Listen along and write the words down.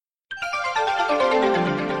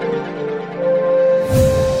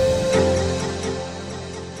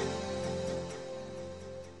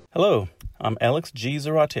Hello, I'm Alex G.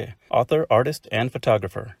 Zarate, author, artist, and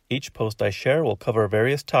photographer. Each post I share will cover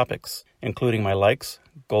various topics, including my likes,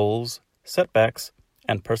 goals, setbacks,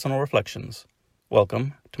 and personal reflections.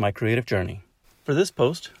 Welcome to my creative journey. For this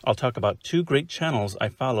post, I'll talk about two great channels I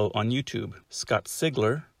follow on YouTube, Scott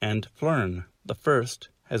Sigler and Phlearn. The first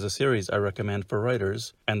has a series I recommend for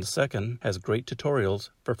writers, and the second has great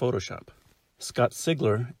tutorials for Photoshop. Scott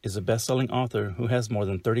Sigler is a best-selling author who has more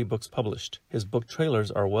than 30 books published. His book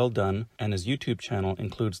trailers are well done, and his YouTube channel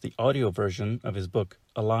includes the audio version of his book,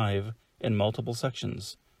 Alive, in multiple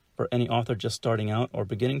sections. For any author just starting out or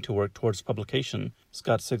beginning to work towards publication,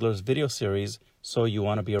 Scott Sigler's video series, So You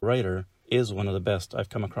Want to Be a Writer, is one of the best I've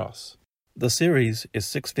come across. The series is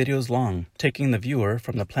 6 videos long, taking the viewer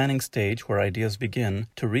from the planning stage where ideas begin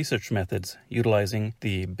to research methods utilizing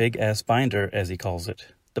the big-ass binder, as he calls it.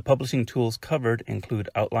 The publishing tools covered include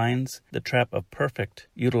outlines, the trap of perfect,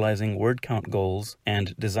 utilizing word count goals,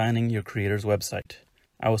 and designing your creator's website.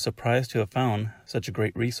 I was surprised to have found such a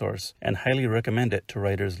great resource and highly recommend it to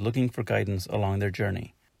writers looking for guidance along their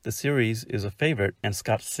journey. The series is a favorite, and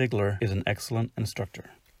Scott Sigler is an excellent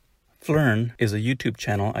instructor. Phlearn is a YouTube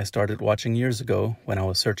channel I started watching years ago when I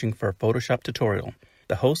was searching for a Photoshop tutorial.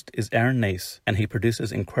 The host is Aaron Nace, and he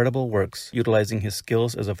produces incredible works utilizing his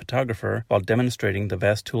skills as a photographer while demonstrating the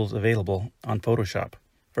vast tools available on Photoshop.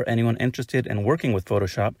 For anyone interested in working with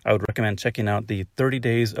Photoshop, I would recommend checking out the 30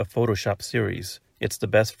 Days of Photoshop series. It's the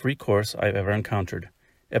best free course I've ever encountered.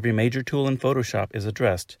 Every major tool in Photoshop is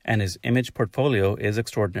addressed, and his image portfolio is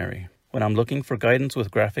extraordinary. When I'm looking for guidance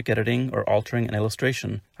with graphic editing or altering an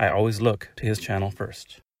illustration, I always look to his channel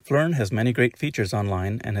first. Phlearn has many great features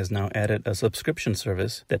online and has now added a subscription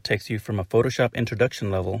service that takes you from a Photoshop introduction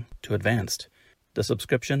level to advanced. The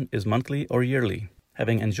subscription is monthly or yearly.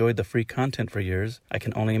 Having enjoyed the free content for years, I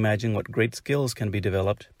can only imagine what great skills can be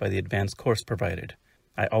developed by the advanced course provided.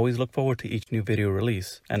 I always look forward to each new video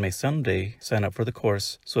release and may someday sign up for the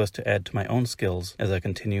course so as to add to my own skills as I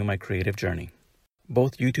continue my creative journey.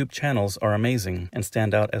 Both YouTube channels are amazing and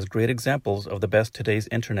stand out as great examples of the best today's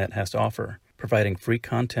internet has to offer, providing free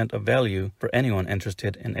content of value for anyone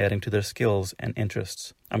interested in adding to their skills and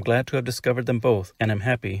interests. I'm glad to have discovered them both, and I'm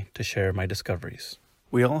happy to share my discoveries.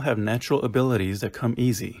 We all have natural abilities that come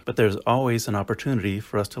easy, but there's always an opportunity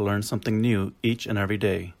for us to learn something new each and every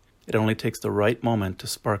day. It only takes the right moment to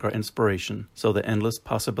spark our inspiration, so the endless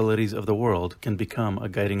possibilities of the world can become a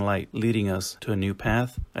guiding light, leading us to a new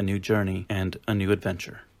path, a new journey, and a new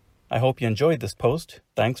adventure. I hope you enjoyed this post.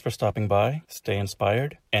 Thanks for stopping by, stay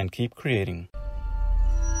inspired, and keep creating.